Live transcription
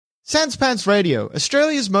Sans Pants Radio,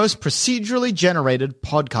 Australia's most procedurally generated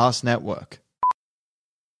podcast network.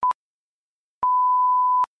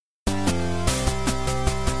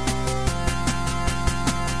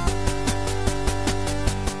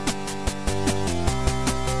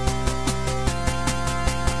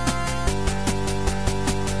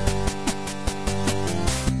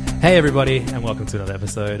 Hey everybody, and welcome to another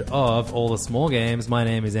episode of All the Small Games. My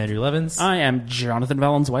name is Andrew Levins. I am Jonathan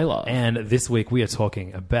Valenzuela. And this week we are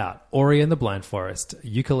talking about Ori and the Blind Forest,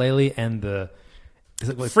 Yooka-Laylee and the... Is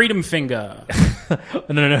it like, Freedom Finger.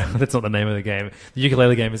 No, that's not the name of the game. The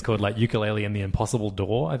Yooka-Laylee game is called like Yooka-Laylee and the Impossible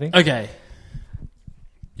Door, I think. Okay.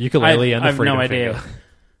 Yooka-Laylee and the Freedom no Finger.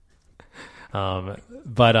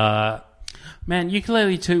 Idea. Man,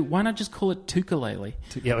 Yooka-Laylee 2, why not just call it Tooka-Laylee?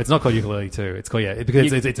 Yeah, it's not called Yooka-Laylee 2. It's called,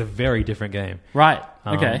 because it's a very different game. Right,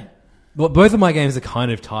 okay. Well, both of my games are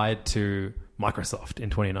kind of tied to Microsoft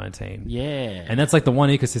in 2019. Yeah. And that's like the one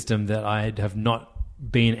ecosystem that I have not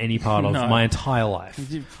been any part of my entire life.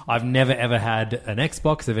 I've never ever had an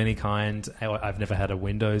Xbox of any kind. I've never had a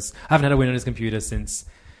Windows. I haven't had a Windows computer since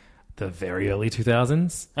the very early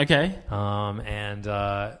 2000s. Okay.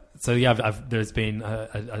 So yeah, there's been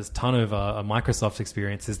a ton of Microsoft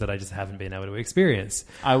experiences that I just haven't been able to experience.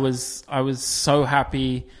 I was so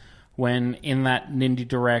happy when in that Nindie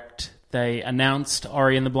Direct they announced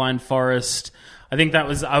Ori and the Blind Forest. I think that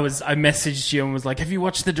was I messaged you and was like, "Have you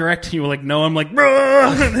watched the Direct?" And you were like, "No." I'm like,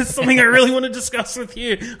 "Bro, there's something I really want to discuss with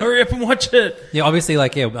you. Hurry up and watch it." Yeah, obviously,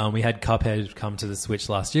 we had Cuphead come to the Switch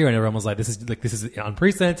last year, and everyone was like, "This is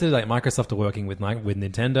unprecedented." Like Microsoft are working with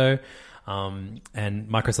Nintendo. And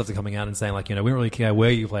Microsoft are coming out and saying, like, we don't really care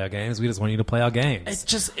where you play our games. We just want you to play our games.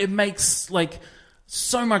 It makes like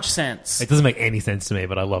so much sense. It doesn't make any sense to me,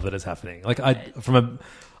 but I love that it's happening. Like,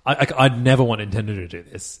 I'd never want Nintendo to do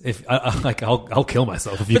this. If I'll kill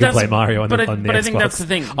myself if you can play Mario on the Xbox. But I think that's the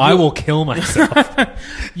thing. I will kill myself.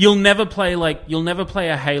 You'll never play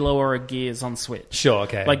a Halo or a Gears on Switch. Sure,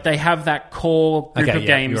 okay. Like they have that core group of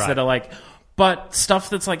games right. that are like. But stuff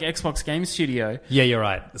that's like Xbox Game Studio. Yeah, you're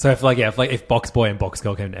right. So if Box Boy and Box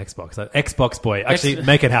Girl came to Xbox, Xbox Boy, actually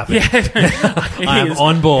make it happen. Yeah, I am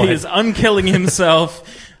on board. He is unkilling himself.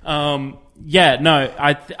 I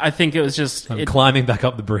think it was just... I'm climbing back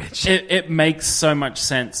up the bridge. It makes so much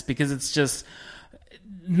sense because it's just...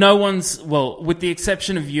 No one's... Well, with the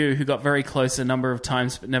exception of you, who got very close a number of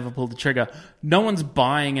times but never pulled the trigger, no one's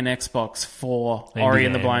buying an Xbox for Ori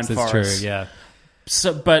and the Blind Forest. That's true, yeah.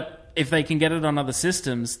 So, but... If they can get it on other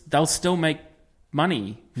systems, they'll still make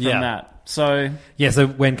money from that. So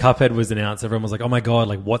when Cuphead was announced, everyone was like, "Oh my god!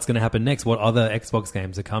 Like, what's going to happen next? What other Xbox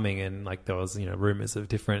games are coming?" And like, there was rumors of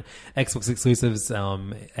different Xbox exclusives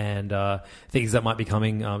and things that might be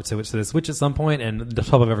coming to the Switch at some point. And the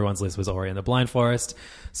top of everyone's list was Ori and the Blind Forest.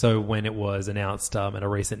 So when it was announced at a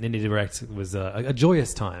recent Nindie Direct, it was a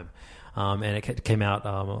joyous time. And it came out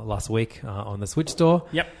last week on the Switch store.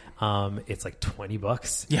 Yep. It's like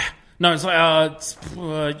 $20. Yeah. No, it's like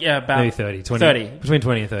about maybe 30, 20, 30. Between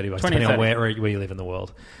 20 and $30, depending on 30. where you live in the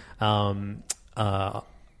world. I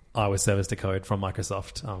was serviced a code from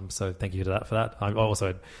Microsoft, so thank you to for that. I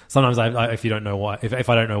also sometimes if you don't know why, if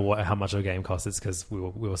I don't know how much a game costs, it's because we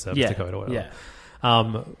were serviced a code or whatever.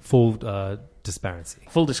 Yeah. Full disparity.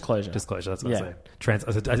 Full disclosure. Disclosure, that's what I'm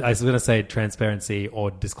saying. I was going to say transparency or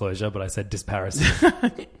disclosure, but I said disparity.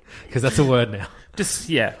 Because that's a word now.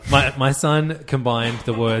 My son combined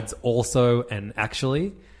the words also and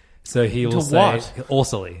actually. So he will say... What?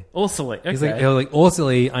 Orsily. Orsily, okay. He'll like,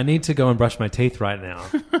 Orsily, I need to go and brush my teeth right now.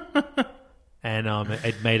 And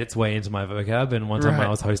it made its way into my vocab. And one time when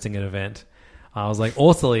I was hosting an event... I was like,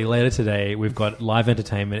 Orsily, later today, we've got live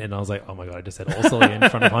entertainment. And I was like, oh my God, I just said Orsily in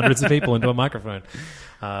front of hundreds of people into a microphone.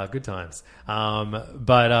 Good times.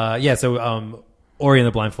 So Ori and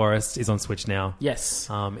the Blind Forest is on Switch now. Yes.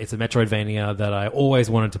 It's a Metroidvania that I always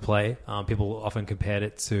wanted to play. People often compared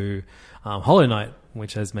it to Hollow Knight,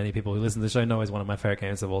 which, as many people who listen to the show know, is one of my favorite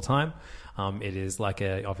games of all time. It is like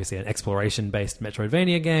obviously an exploration-based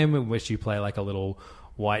Metroidvania game in which you play like a little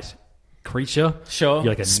white creature. Sure.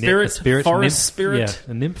 You're like a spirit, forest nymph. Spirit.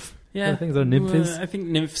 Yeah, a nymph. Yeah. I think a nymph is. I think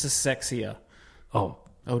nymphs are sexier. Oh,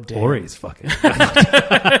 damn. Ori's fucking.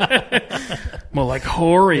 More like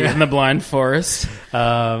Ori in the Blind Forest.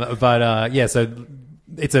 So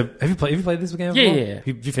it's a. Have you played this game? Yeah.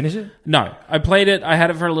 Did you finish it? No, I played it. I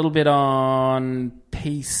had it for a little bit on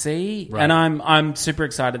PC, and I'm super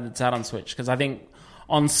excited that it's out on Switch because I think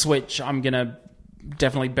on Switch I'm gonna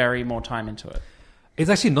definitely bury more time into it. It's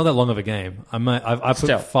actually not that long of a game. I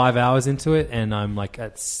put 5 hours into it, and I'm like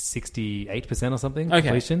at 68% or something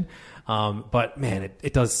completion. But man,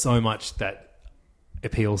 it does so much that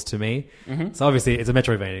appeals to me. So obviously it's a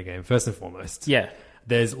Metroidvania game first and foremost. Yeah.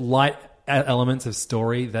 There's light elements of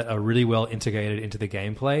story that are really well integrated into the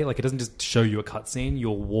gameplay. Like it doesn't just show you a cutscene.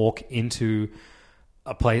 You'll walk into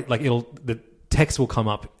a place, like the text will come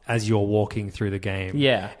up as you're walking through the game.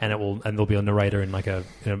 Yeah. And there'll be a narrator in like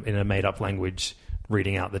in a made up language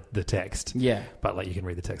reading out the text. Yeah. But like you can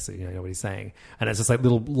read the text so you know what he's saying. And it's just like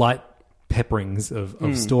little light pepperings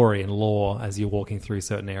of story and lore as you're walking through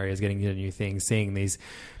certain areas, getting into new things, seeing these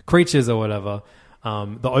creatures or whatever.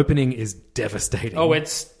 The opening is devastating. Oh,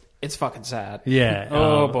 it's fucking sad. Yeah.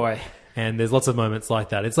 Oh boy. And there's lots of moments like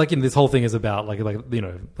that. It's like this whole thing is about like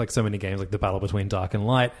like so many games, like the battle between dark and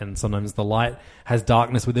light, and sometimes the light has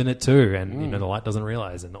darkness within it too, and the light doesn't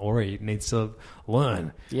realize. And Ori needs to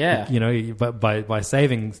learn. Yeah. But by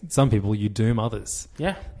saving some people, you doom others.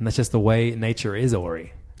 Yeah. And that's just the way nature is,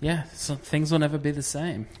 Ori. Yeah. So things will never be the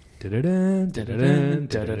same. That's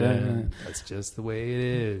just the way it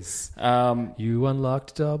is. You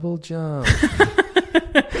unlocked double jump.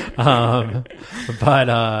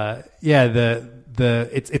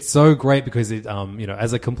 It's so great because it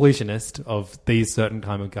as a completionist of these certain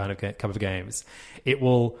kind of games, it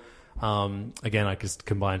will again I just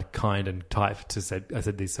combined kind and type I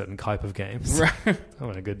said these certain type of games. Right. I'm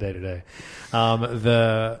having a good day today.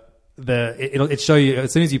 It'll show you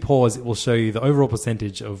as soon as you pause. It will show you the overall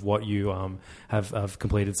percentage of what you have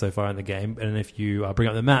completed so far in the game, and if you bring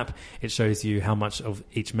up the map, it shows you how much of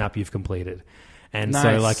each map you've completed. And nice.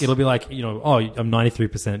 so, like, it'll be like, I'm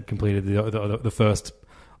 93% completed the first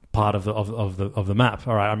part of the map.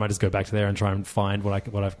 All right, I might just go back to there and try and find what I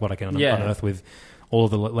can unearth with all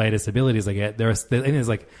of the latest abilities I get. There's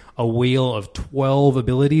like a wheel of 12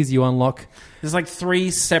 abilities you unlock. There's like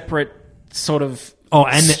 3 separate sort of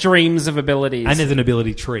and streams of abilities, and there's an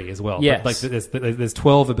ability tree as well. Yes. But, like there's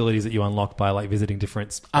 12 abilities that you unlock by like visiting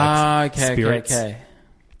different spirits. Okay.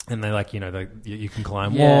 And they like you can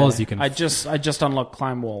climb walls. You can. I just unlocked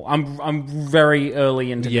climb wall. I'm very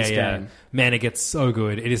early into this game. Man, it gets so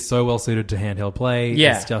good. It is so well suited to handheld play.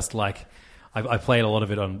 Yeah. It's just like I played a lot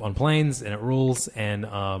of it on planes, and it rules. And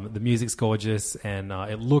the music's gorgeous, and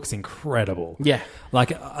it looks incredible. Yeah,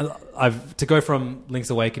 like I've to go from Link's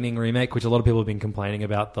Awakening remake, which a lot of people have been complaining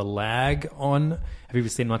about the lag on. Have you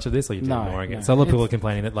seen much of this, or you're ignoring it? So a lot of people are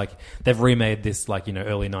complaining that like they've remade this like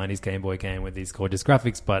early '90s Game Boy game with these gorgeous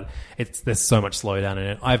graphics, but there's so much slowdown in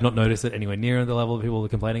it. I have not noticed it anywhere near the level that people are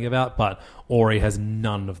complaining about. But Ori has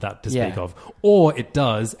none of that to speak of, or it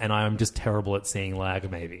does, and I am just terrible at seeing lag.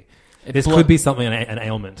 Maybe this could be something an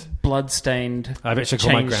ailment. Bloodstained. I bet you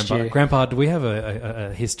call my grandpa. Grandpa, do we have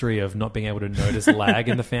a history of not being able to notice lag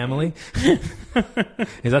in the family?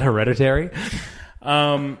 Is that hereditary?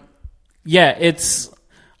 Yeah,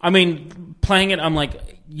 playing it, I'm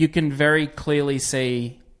like, you can very clearly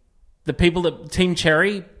see the people that Team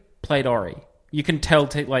Cherry played Ori. You can tell,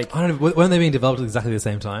 I don't know, weren't they being developed at exactly the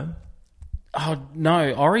same time? Oh,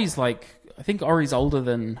 no, Ori's I think Ori's older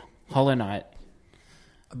than Hollow Knight.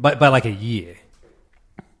 By like a year.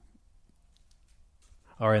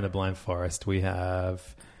 Ori and the Blind Forest, we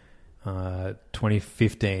have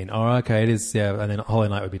 2015. Oh, okay, it is, yeah, and then Hollow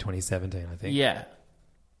Knight would be 2017, I think. Yeah.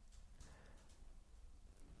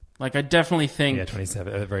 Like, I definitely think... Yeah,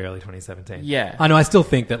 very early 2017. Yeah. I know, I still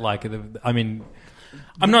think that, like, I'm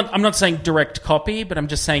not saying direct copy, but I'm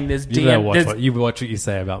just saying there's DNA... You watch what you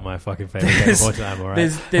say about my fucking favourite game of all time, all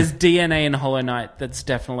right? There's DNA in Hollow Knight that's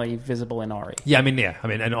definitely visible in Ori. Yeah,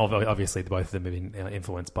 and obviously both of them have been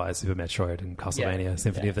influenced by Super Metroid and Castlevania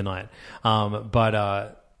Symphony of the Night.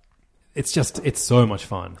 But it's so much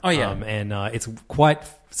fun. Oh, yeah. And it's quite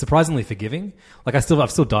surprisingly forgiving. Like I've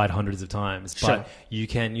still died hundreds of times, but you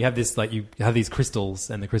have this, like, you have these crystals,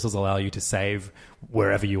 and the crystals allow you to save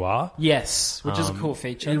wherever you are. Yes, which is a cool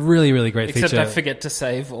feature. A really, really great feature. Except I forget to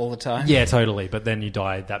save all the time. Yeah, totally. But then you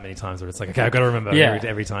die that many times where it's like, okay, I've got to remember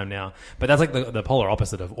every time now. But that's like the polar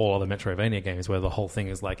opposite of all other Metroidvania games, where the whole thing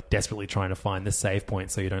is like desperately trying to find the save point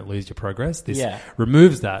so you don't lose your progress. This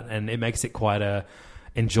removes that, and it makes it quite a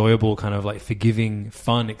enjoyable kind of like forgiving,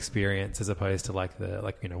 fun experience, as opposed to like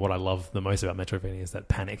what I love the most about Metroidvania is that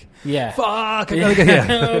panic. Yeah. Fuck, I gotta get here.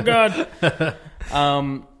 Oh god.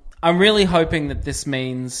 I'm really hoping that this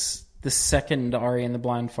means the second Ori and the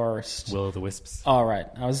Blind Forest. Will of the Wisps. Oh, right.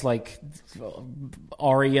 I was like,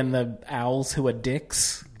 Ori and the owls who are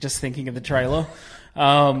dicks, just thinking of the trailer.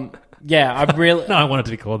 Yeah, I really... No, I want it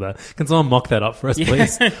to be called that. Can someone mock that up for us,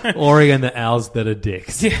 please? Ori and the owls that are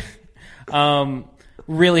dicks. Yeah.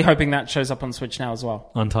 Really hoping that shows up on Switch now as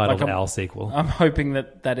well. Untitled Owl sequel. I'm hoping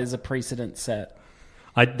that is a precedent set.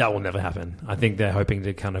 That will never happen. I think they're hoping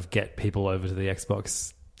to kind of get people over to the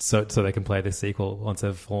Xbox so they can play this sequel once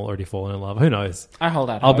they've already fallen in love. Who knows? I hold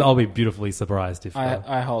out hope. I'll be beautifully surprised if...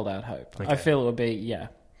 I hold out hope. Okay. I feel it would be, yeah.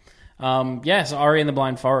 So Ori and the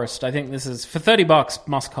Blind Forest. I think this is, for $30,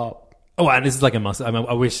 must cop. Oh, and this is like a must. I mean,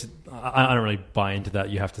 I wish... I don't really buy into that.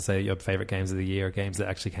 You have to say your favourite games of the year are games that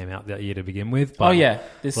actually came out that year to begin with. But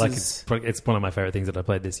This is... It's one of my favourite things that I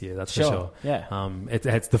played this year, that's for sure. Yeah.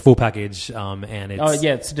 It's the full package, and it's...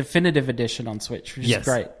 it's a definitive edition on Switch, which is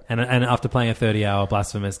great. And after playing a 30-hour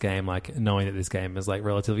Blasphemous game, like, knowing that this game is, like,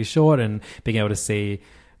 relatively short and being able to see...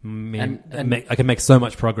 I can make so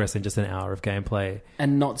much progress in just an hour of gameplay,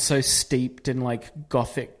 and not so steeped in like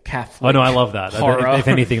gothic Catholic. Oh no, I love that. Horror. If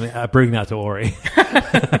anything, bring that to Ori.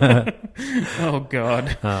 Oh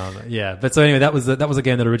god. But so anyway, that was a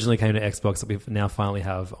game that originally came to Xbox that we now finally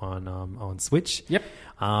have on Switch. Yep.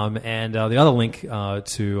 And the other link to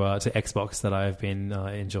Xbox that I've been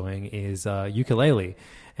enjoying is Yooka-Laylee,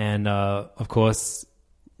 and of course,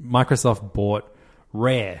 Microsoft bought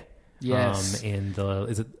Rare. Yes. In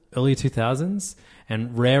the early 2000s,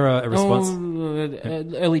 and Rare a response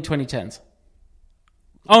early 2010s.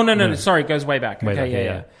 Oh no, sorry, it goes way back.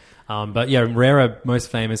 Yeah. But yeah, Rare are most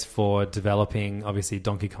famous for developing obviously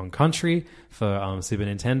Donkey Kong Country for Super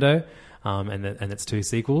Nintendo, and its two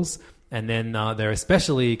sequels. And then they're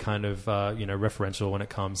especially kind of referential when it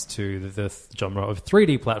comes to the genre of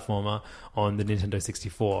 3D platformer on the Nintendo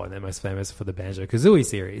 64, and they're most famous for the Banjo-Kazooie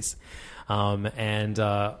series. And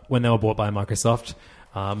when they were bought by Microsoft,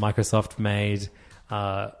 Microsoft made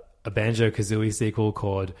a Banjo-Kazooie sequel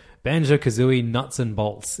called Banjo-Kazooie Nuts and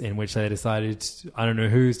Bolts, in which they decided, I don't know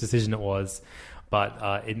whose decision it was,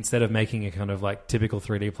 but instead of making a kind of like typical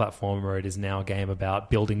 3D platformer, it is now a game about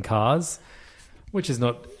building cars, which is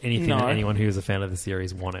not anything that anyone who is a fan of the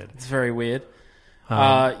series wanted. It's very weird.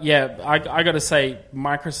 I got to say,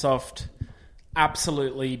 Microsoft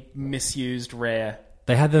absolutely misused Rare.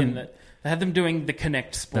 They had them... They had them doing the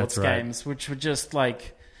Kinect sports games, which were just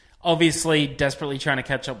like obviously desperately trying to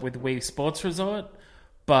catch up with Wii Sports Resort,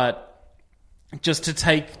 but just to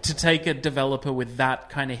take a developer with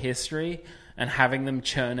that kind of history and having them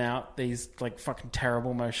churn out these like fucking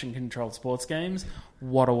terrible motion controlled sports games,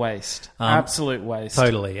 what a waste. Absolute waste.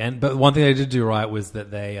 Totally. But one thing they did do right was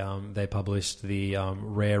that they published the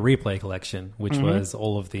Rare Replay Collection, which was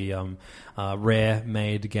all of the Rare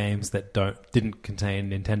made games that didn't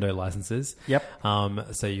contain Nintendo licenses. Yep.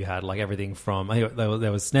 So you had like everything from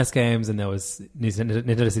there was SNES games, and there was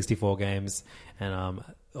Nintendo 64 games, and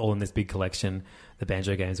all in this big collection. The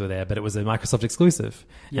Banjo games were there, but it was a Microsoft exclusive.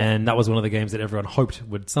 Yeah. And that was one of the games that everyone hoped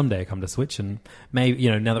would someday come to Switch. And maybe,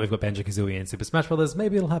 now that we've got Banjo-Kazooie and Super Smash Brothers,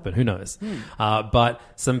 maybe it'll happen. Who knows? But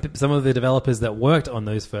some of the developers that worked on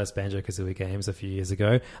those first Banjo-Kazooie games a few years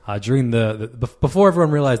ago, during before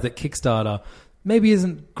everyone realized that Kickstarter maybe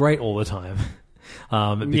isn't great all the time.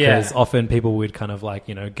 Because often people would kind of like,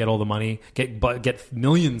 get all the money, get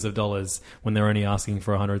millions of dollars when they're only asking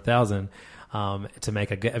for 100,000. To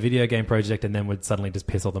make a video game project, and then would suddenly just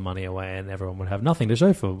piss all the money away, and everyone would have nothing to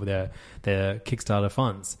show for their Kickstarter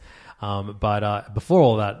funds. But before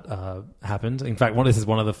all that happened, in fact, this is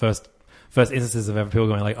one of the first instances of ever people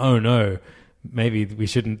going like, "Oh no, maybe we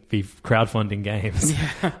shouldn't be crowdfunding games."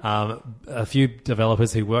 Yeah. A few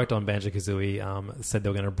developers who worked on Banjo-Kazooie said they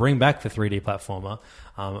were going to bring back the 3D platformer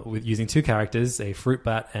with using two characters, a fruit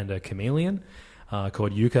bat and a chameleon,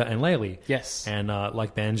 called Yuka and Laylee. Yes. And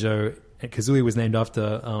like Banjo, Kazooie was named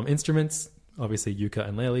after instruments, obviously Yuka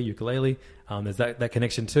and Laylee, ukulele. There's that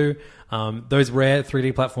connection too. Those Rare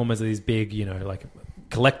 3D platformers are these big, like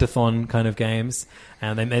collectathon kind of games.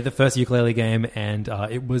 And they made the first ukulele game, and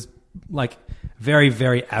it was like very,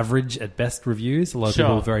 very average at best reviews. A lot of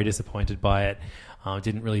people were very disappointed by it.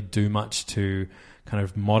 Didn't really do much to kind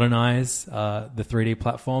of modernize the 3D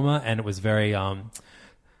platformer, and it was very...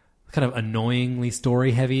 kind of annoyingly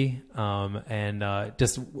story heavy, and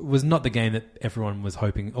just was not the game that everyone was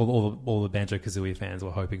hoping, all the Banjo-Kazooie fans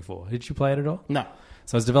were hoping for. Did you play it at all? No.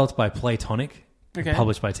 So it was developed by Playtonic, okay,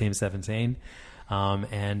 published by Team 17,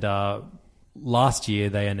 and last year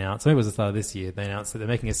they announced, maybe it was the start of this year, they announced that they're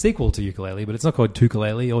making a sequel to Yooka-Laylee, but it's not called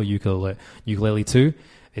Tooka-Laylee or Yooka-Laylee 2.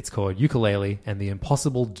 It's called Yooka-Laylee and the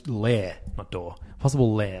Impossible Lair, not door,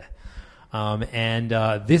 Impossible Lair. And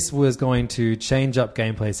this was going to change up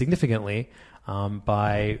gameplay significantly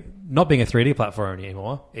by not being a 3D platformer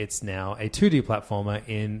anymore. It's now a 2D platformer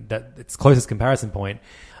in that its closest comparison point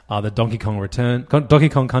are the Donkey Kong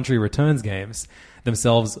Country Returns games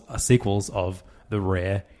themselves are sequels of the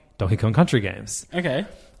Rare Donkey Kong Country games. Okay.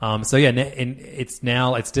 So yeah, it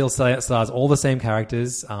still stars all the same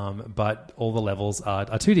characters, but all the levels are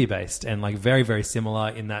 2D based and like very, very similar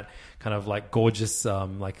in that kind of like gorgeous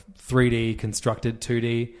like 3D constructed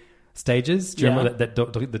 2D stages. Do you remember the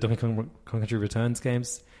Donkey Kong Country Returns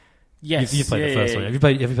games? Yes, you played the first one. Have you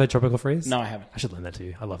played Tropical Freeze? No, I haven't. I should lend that to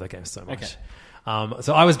you. I love that game so much. Okay.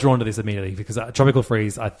 So I was drawn to this immediately because Tropical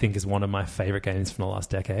Freeze, I think, is one of my favorite games from the last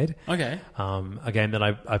decade. Okay. A game that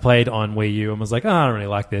I played on Wii U and was like, I don't really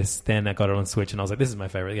like this. Then I got it on Switch and I was like, this is my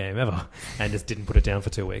favorite game ever, and just didn't put it down for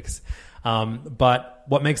 2 weeks. But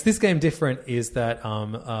what makes this game different is that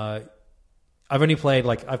I've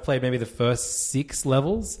played maybe the first 6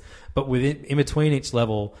 levels, but in between each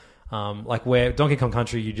level. Like where Donkey Kong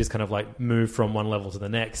Country, you just kind of like move from one level to the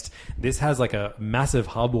next. This has like a massive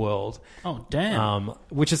hub world. Oh, damn.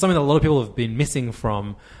 Which is something that a lot of people have been missing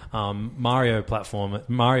from Mario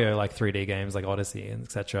like 3D games like Odyssey and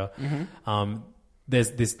etc. Mm-hmm.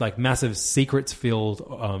 There's this like massive secrets-filled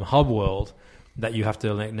hub world that you have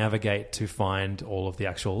to like navigate to find all of the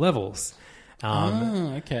actual levels.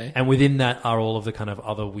 Okay. And within that are all of the kind of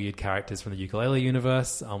other weird characters from the Yooka-Laylee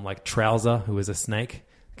universe, like Trowser, who is a snake.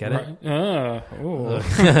 Get it?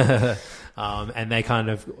 And they kind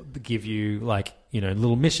of give you like,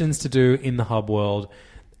 little missions to do in the hub world.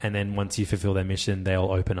 And then once you fulfill their mission, they'll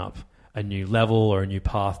open up a new level or a new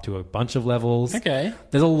path to a bunch of levels. Okay.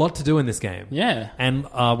 There's a lot to do in this game. Yeah. And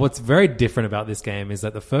what's very different about this game is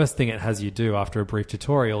that the first thing it has you do after a brief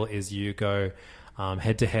tutorial is you go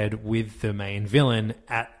head to head with the main villain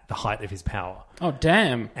at the height of his power. Oh,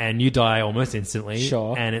 damn. And you die almost instantly.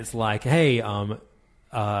 Sure. And it's like, hey,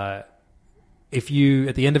 if you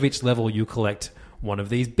at the end of each level you collect one of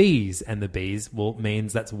these bees, and the bees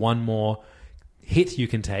means that's one more hit you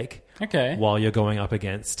can take. Okay. While you're going up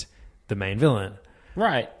against the main villain.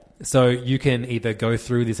 Right. So you can either go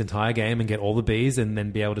through this entire game and get all the bees and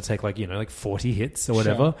then be able to take like 40 hits or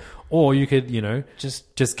whatever, Sure. or you could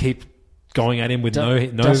just keep going at him with no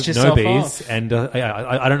bees. Off. And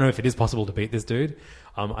I don't know if it is possible to beat this dude.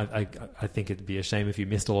 I think it'd be a shame if you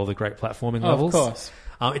missed all of the great platforming levels. Of course.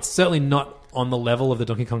 It's certainly not on the level of the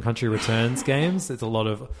Donkey Kong Country Returns games. It's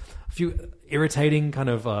a few irritating kind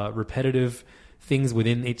of repetitive things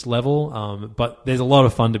within each level, but there's a lot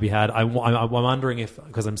of fun to be had. I'm wondering if,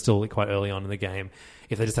 because I'm still quite early on in the game,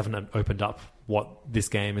 if they just haven't opened up what this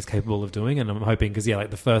game is capable of doing. And I'm hoping, because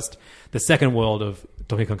the second world of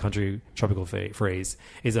Donkey Kong Country Tropical Freeze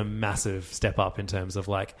is a massive step up in terms of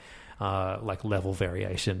like level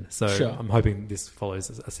variation. So Sure. I'm hoping this follows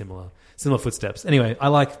a similar footsteps. Anyway, I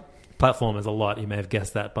like platformers a lot. You may have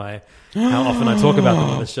guessed that by how often I talk about them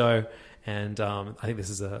on the show. And I think this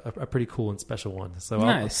is a pretty cool and special one. So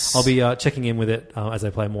nice. I'll be checking in with it as I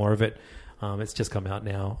play more of it. It's just come out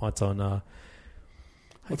now. It's on...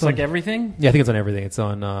 It's like everything? Yeah, I think it's on everything. It's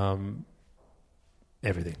on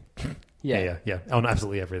everything. Yeah. Yeah. On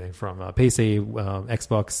absolutely everything. From PC,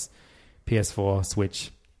 Xbox, PS4,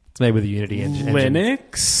 Switch. It's made with the Unity engine.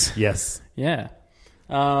 Linux? Yes. Yeah.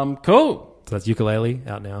 Cool. So that's Yooka-Laylee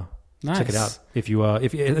out now. Nice. Check it out.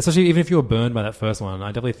 Especially even if you were burned by that first one, I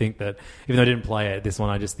definitely think that even though I didn't play it, this one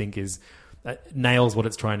I just think nails what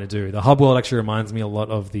it's trying to do. The hub world actually reminds me a lot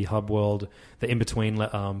of the hub world, the in-between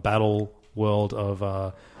battle world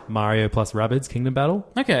of Mario plus Rabbids Kingdom Battle.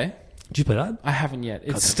 Okay. Did you play that? I haven't yet.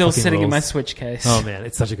 It's God, still sitting in rules. my Switch case. Oh man,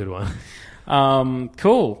 it's such a good one.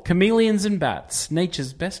 Cool. Chameleons and bats,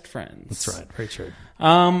 nature's best friends. That's right. Very true.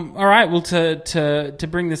 All right. Well, to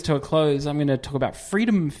bring this to a close, I'm going to talk about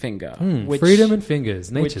Freedom Finger. Freedom and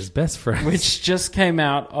Fingers, nature's best friends. Which just came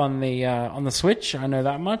out on the Switch. I know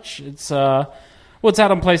that much. It's it's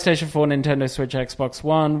out on PlayStation 4, Nintendo Switch, Xbox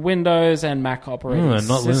One, Windows, and Mac operating not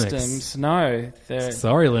systems. Linux. No.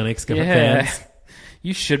 Sorry, Linux fans.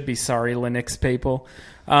 You should be sorry, Linux people.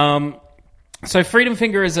 So Freedom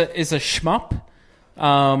Finger is a shmup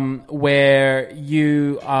where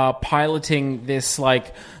you are piloting this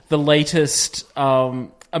like the latest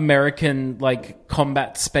American like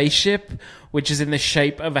combat spaceship, which is in the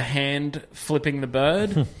shape of a hand flipping the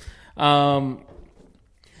bird.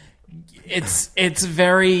 It's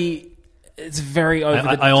very over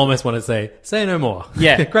the... I almost want to say no more.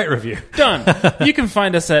 Yeah. Great review. Done. You can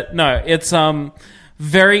find us at... No, it's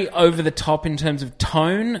very over the top in terms of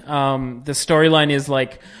tone. The storyline is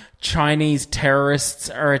like Chinese terrorists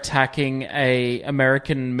are attacking a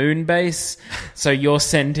American moon base, so you're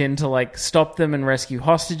sent in to like stop them and rescue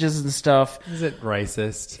hostages and stuff. Is it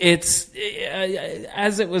racist? It's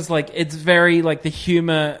as it was like it's very like the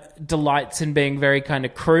humor delights in being very kind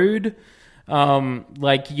of crude.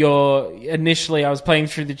 Like I was playing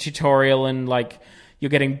through the tutorial and like you're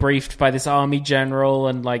getting briefed by this army general,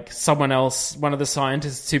 and like someone else, one of the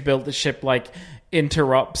scientists who built the ship, like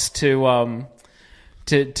interrupts to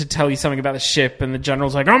tell you something about the ship, and the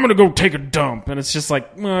general's like, I'm gonna go take a dump, and it's just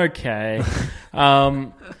like, okay.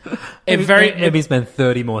 Maybe spend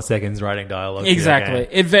 30 more seconds writing dialogue. Exactly.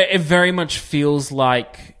 It very much feels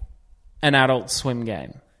like an Adult Swim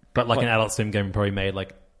game. But like an Adult Swim game probably made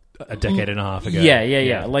like a decade and a half ago.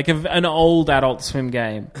 Yeah. Like an old Adult Swim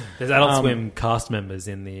game. There's Adult Swim cast members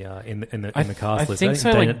in the cast list. I think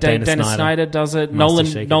so. Like Dennis Snyder does it.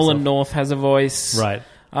 Nolan North has a voice. Right.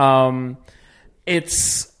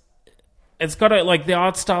 It's got like the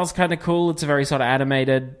art style's kind of cool. It's a very sort of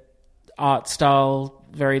animated art style,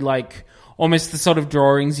 very like almost the sort of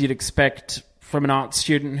drawings you'd expect from an art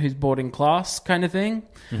student who's boarding class kind of thing.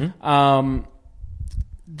 Mm-hmm.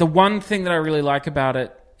 The one thing that I really like about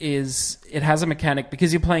it is it has a mechanic,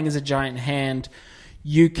 because you're playing as a giant hand,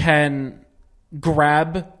 you can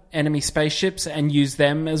grab enemy spaceships and use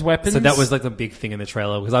them as weapons. So that was like the big thing in the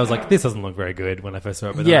trailer, because I was like, this doesn't look very good when I first saw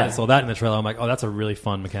it, but then I saw that in the trailer, I'm like, oh, that's a really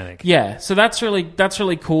fun mechanic. Yeah, so that's really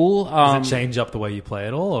cool. Does it change up the way you play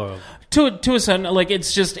at all? Or? To a certain, like,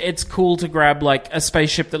 it's cool to grab like a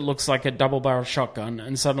spaceship that looks like a double barrel shotgun,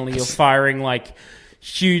 and suddenly you're firing like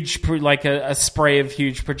huge, like a spray of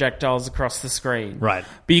huge projectiles across the screen. Right.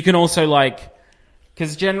 But you can also like,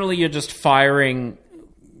 because generally you're just firing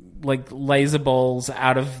like laser balls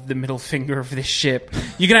out of the middle finger of this ship.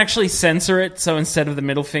 You can actually censor it, so instead of the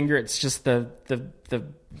middle finger, it's just the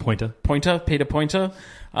pointer, Peter Pointer.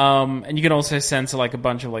 And you can also censor like a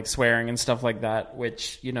bunch of like swearing and stuff like that,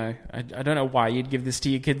 which, you know, I don't know why you'd give this to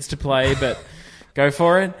your kids to play, but go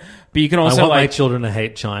for it. But you can also I want like my children to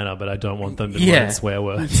hate China, but I don't want them to learn swear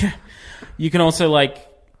words. Yeah. You can also like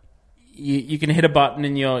you can hit a button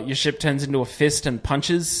and your ship turns into a fist and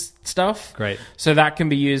punches stuff. Great. So that can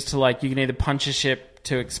be used to like, you can either punch a ship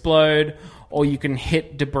to explode, or you can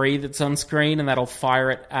hit debris that's on screen and that'll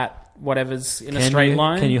fire it at whatever's in a straight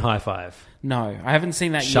line. Can you high five? No, I haven't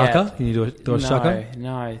seen that Shaka? yet. Can you do a shaka?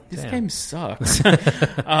 No. This Damn. game sucks. What's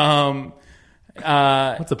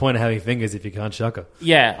the point of having fingers if you can't shaka?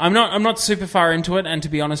 Yeah, I'm not super far into it, and to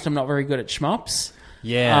be honest, I'm not very good at shmups.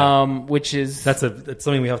 Yeah. Which is... That's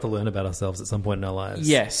something we have to learn about ourselves at some point in our lives.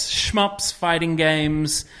 Yes. Shmups, fighting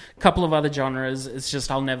games, a couple of other genres. It's just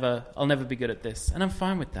I'll never be good at this. And I'm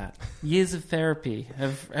fine with that. Years of therapy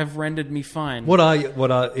have rendered me fine.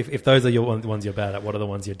 If those are your ones you're bad at, what are the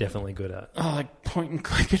ones you're definitely good at? Oh, like point and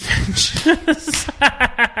click adventures.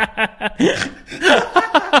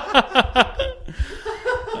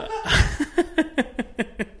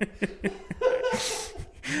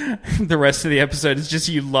 The rest of the episode is just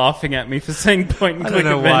you laughing at me for saying point and click adventures. I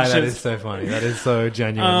don't know why that is so funny. That is so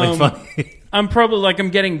genuinely funny. I'm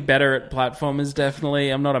getting better at platformers, definitely.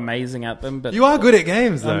 I'm not amazing at them, but... You are good at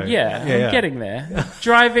games, though. I'm getting there.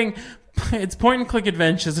 Driving... It's point and click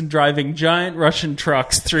adventures and driving giant Russian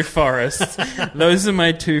trucks through forests. Those are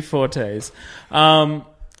my two fortes.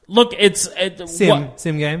 Look,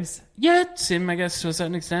 Sim games? Yeah, sim, I guess, to a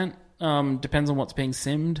certain extent. Depends on what's being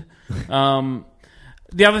simmed.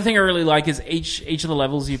 The other thing I really like is each of the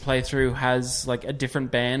levels you play through has like a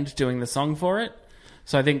different band doing the song for it.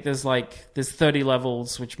 So I think there's 30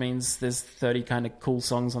 levels, which means there's 30 kind of cool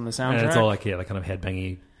songs on the soundtrack. And it's all like kind of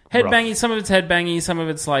headbangy. Headbangy, some of it's headbangy, some of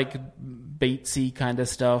it's like beatsy kind of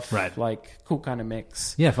stuff. Right. Like cool kind of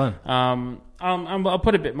mix. Yeah, fun. I'll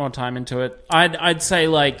put a bit more time into it. I'd say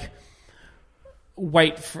like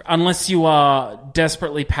unless you are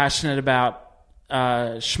desperately passionate about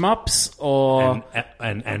shmups or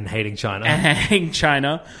and hating China. And hating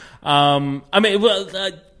China. I mean,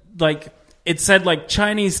 like it said like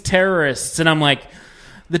Chinese terrorists, and I'm like,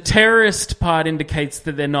 the terrorist part indicates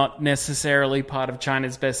that they're not necessarily part of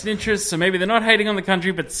China's best interests, so maybe they're not hating on the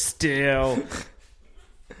country, but still.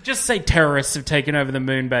 Just say terrorists have taken over the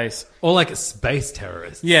moon base. Or like space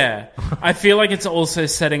terrorists. Yeah. I feel like it's also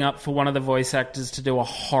setting up for one of the voice actors to do a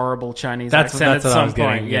horrible Chinese accent at some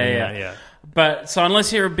point. Yeah. But so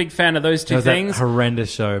unless you're a big fan of those two things, that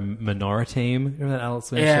horrendous show Menorah Team, remember that Adult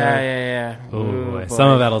Swim show? Yeah. Ooh, some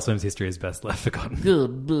of Adult Swim's history is best left forgotten.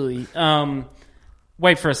 Good boy.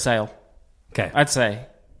 Wait for a sale. Okay, I'd say.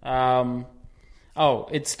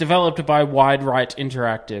 It's developed by Wide Right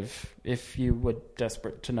Interactive. If you were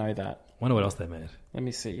desperate to know that. Wonder what else they made. Let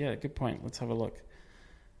me see. Yeah, good point. Let's have a look.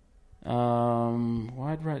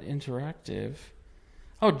 Wide Right Interactive.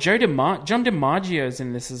 Oh, John DiMaggio's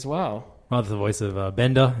in this as well. Rather the voice of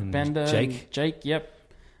Bender and Jake. Jake, yep.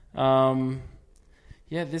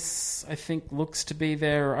 This, I think, looks to be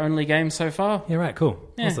their only game so far. Yeah, right, cool.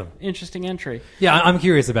 Yeah, awesome. Interesting entry. Yeah, I'm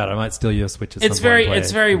curious about it. I might steal your Switch at some point.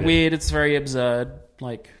 It's very weird. It's very absurd.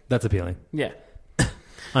 Like, That's appealing. yeah.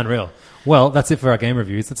 Unreal. Well, that's it for our game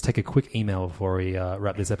reviews. Let's take a quick email before we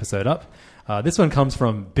wrap this episode up. This one comes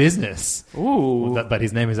from Business. Ooh. But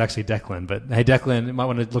his name is actually Declan. But hey, Declan, you might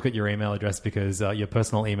want to look at your email address because your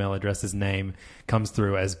personal email address's name comes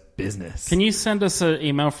through as Business. Can you send us an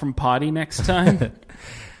email from Party next time?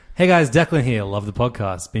 Hey guys, Declan here. Love the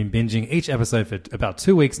podcast. Been binging each episode for about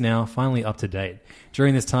 2 weeks now, finally up to date.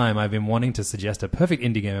 During this time, I've been wanting to suggest a perfect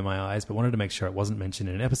indie game in my eyes, but wanted to make sure it wasn't mentioned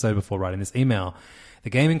in an episode before writing this email. The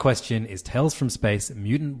game in question is Tales from Space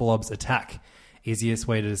Mutant Blobs Attack. Easiest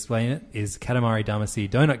way to explain it is Katamari Damacy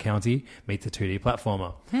Donut County meets a 2D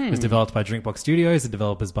platformer. It was developed by Drinkbox Studios, the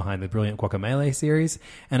developers behind the brilliant Guacamelee series,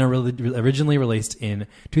 and originally released in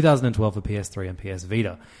 2012 for PS3 and PS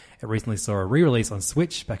Vita. It recently saw a re-release on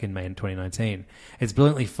Switch back in May 2019. It's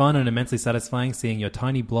brilliantly fun and immensely satisfying seeing your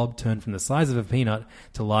tiny blob turn from the size of a peanut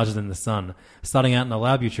to larger than the sun. Starting out in a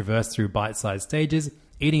lab, you traverse through bite-sized stages,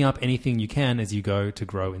 eating up anything you can as you go to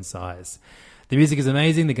grow in size. The music is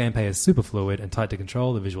amazing, the gameplay is super fluid and tight to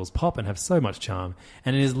control, the visuals pop and have so much charm,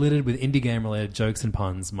 and it is littered with indie game-related jokes and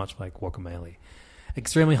puns, much like Guacamelee.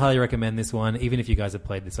 Extremely highly recommend this one, even if you guys have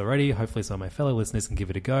played this already. Hopefully some of my fellow listeners can give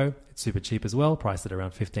it a go. It's super cheap as well, priced at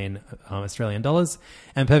around 15 Australian dollars,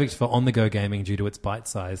 and perfect for on-the-go gaming due to its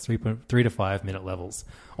bite-sized 3 to 5 minute levels.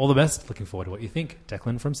 All the best. Looking forward to what you think.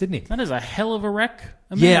 Declan from Sydney. That is a hell of a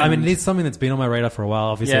Yeah, I mean, it is something that's been on my radar for a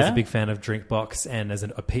while. Obviously, as Yeah? a big fan of Drinkbox and as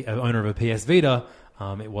an owner of a PS Vita,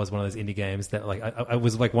 it was one of those indie games that, like, I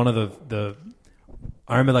was like one of the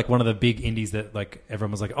I remember like one of the big indies that like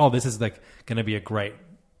everyone was like, oh, this is like going to be a great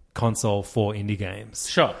console for indie games.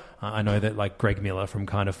 Sure. I know that like Greg Miller from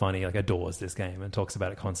Kind of Funny like adores this game and talks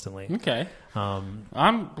about it constantly. Okay. Oh.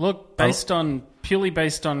 Look, purely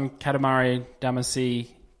based on Katamari Damacy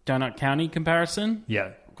Donut County comparison, Yeah.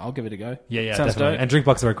 I'll give it a go. Yeah, Sounds definitely. dope. And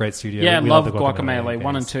Drinkbox are a great studio. Yeah, We love the Guacamelee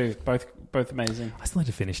 1 and games. 2, both amazing. I still need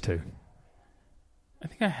to finish 2. I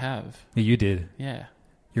think I have. Yeah, you did. Yeah.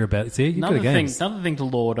 You're about... See, you're good at games. Another thing to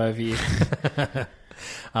lord over you.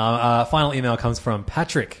 Final email comes from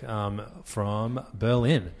Patrick from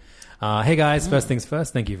Berlin. Hey guys, first things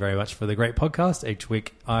first, thank you very much for the great podcast. Each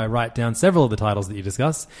week I write down several of the titles that you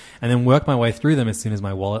discuss and then work my way through them as soon as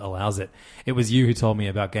my wallet allows it. It was you who told me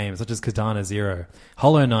about games such as Katana Zero,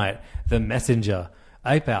 Hollow Knight, The Messenger,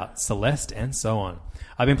 Ape Out, Celeste, and so on.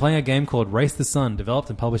 I've been playing a game called Race the Sun, developed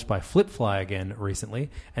and published by Flipfly again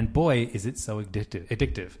recently, and boy, is it so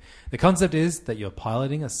addictive. The concept is that you're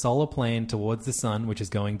piloting a solar plane towards the sun, which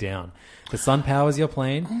is going down. The sun powers your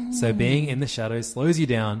plane, so being in the shadows slows you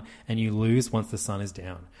down, and you lose once the sun is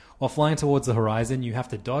down. While flying towards the horizon, you have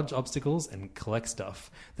to dodge obstacles and collect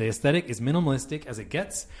stuff. The aesthetic is minimalistic as it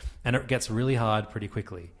gets, and it gets really hard pretty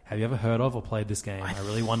quickly. Have you ever heard of or played this game? I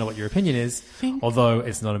really wonder what your opinion is, although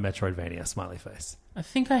it's not a Metroidvania, smiley face. I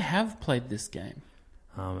think I have played this game.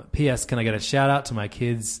 P.S. Can I get a shout out to my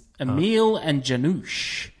kids? Emil and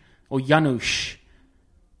Janusz. Or Janusz.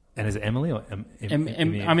 And is it Emily or I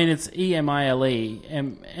mean, it's E-M-I-L-E.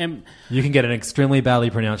 You can get an extremely badly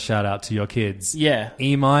pronounced shout out to your kids. Yeah.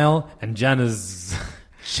 Emil and Janusz.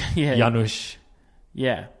 Yeah. Janusz.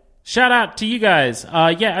 Yeah. Shout out to you guys.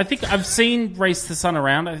 Yeah, I think I've seen Race the Sun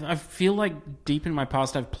around. I feel like deep in my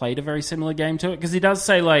past I've played a very similar game to it. Because he does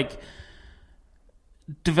say, like,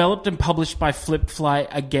 developed and published by Flipfly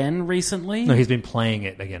again recently. No, he's been playing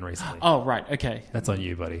it again recently. Oh, right. Okay. That's on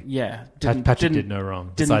you, buddy. Yeah. Patrick did no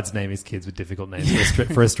wrong. Besides name his kids with difficult names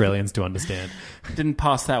for Australians to understand. Didn't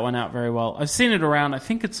pass that one out very well. I've seen it around. I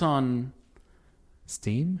think it's on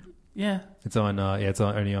Steam? Yeah. It's on,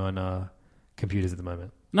 only on computers at the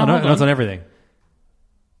moment. No, no, hold on. it's on everything.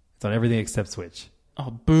 It's on everything except Switch.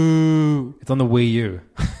 Oh, boo. It's on the Wii U.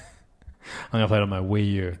 I'm going to play it on my Wii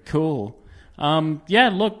U. Cool. Yeah,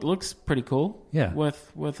 looks pretty cool. Yeah.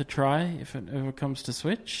 Worth a try if it ever comes to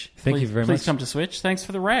Switch. Thank you very much. Please come to Switch. Thanks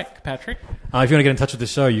for the rec, Patrick. If you want to get in touch with the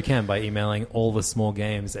show, you can by emailing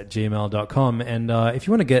allthesmallgames@gmail.com. And if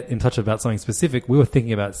you want to get in touch about something specific, we were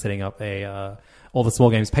thinking about setting up a All the Small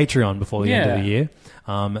Games Patreon before the end of the year,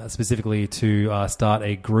 specifically to start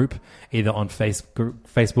a group either on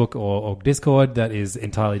Facebook or Discord that is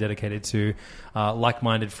entirely dedicated to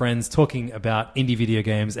like-minded friends talking about indie video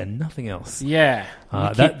games and nothing else. Yeah.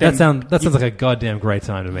 That sounds like a goddamn great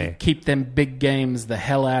time to me. Keep them big games the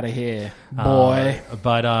hell out of here, boy.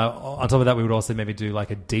 But on top of that, we would also maybe do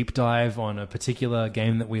like a deep dive on a particular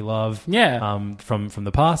game that we love. Yeah. From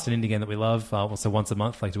the past, an indie game that we love. Also once a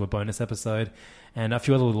month, like do a bonus episode. And a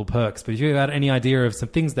few other little perks. But if you had any idea of some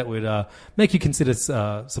things that would make you consider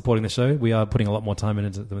supporting the show, we are putting a lot more time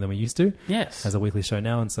into them than we used to. Yes. As a weekly show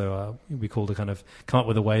now. And so it'd be cool to kind of come up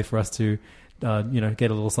with a way for us to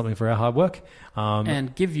get a little something for our hard work.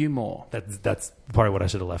 And give you more. That's probably what I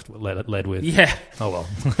should have led with. Yeah. Oh well.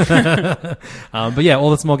 But yeah, all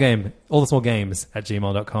the small games at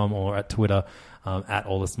gmail.com or at Twitter at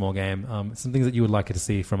all the small game. Some things that you would like to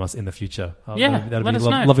see from us in the future. That'd let be us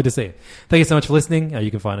know. lovely to see. Thank you so much for listening. You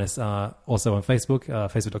can find us also on Facebook,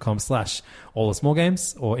 facebook.com/all the small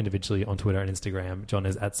games, or individually on Twitter and Instagram. John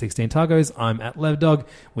is at 16 Tagos. I'm at LevDog.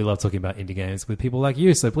 We love talking about indie games with people like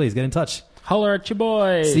you, so please get in touch. Holler at your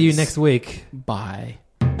boys. See you next week. Bye.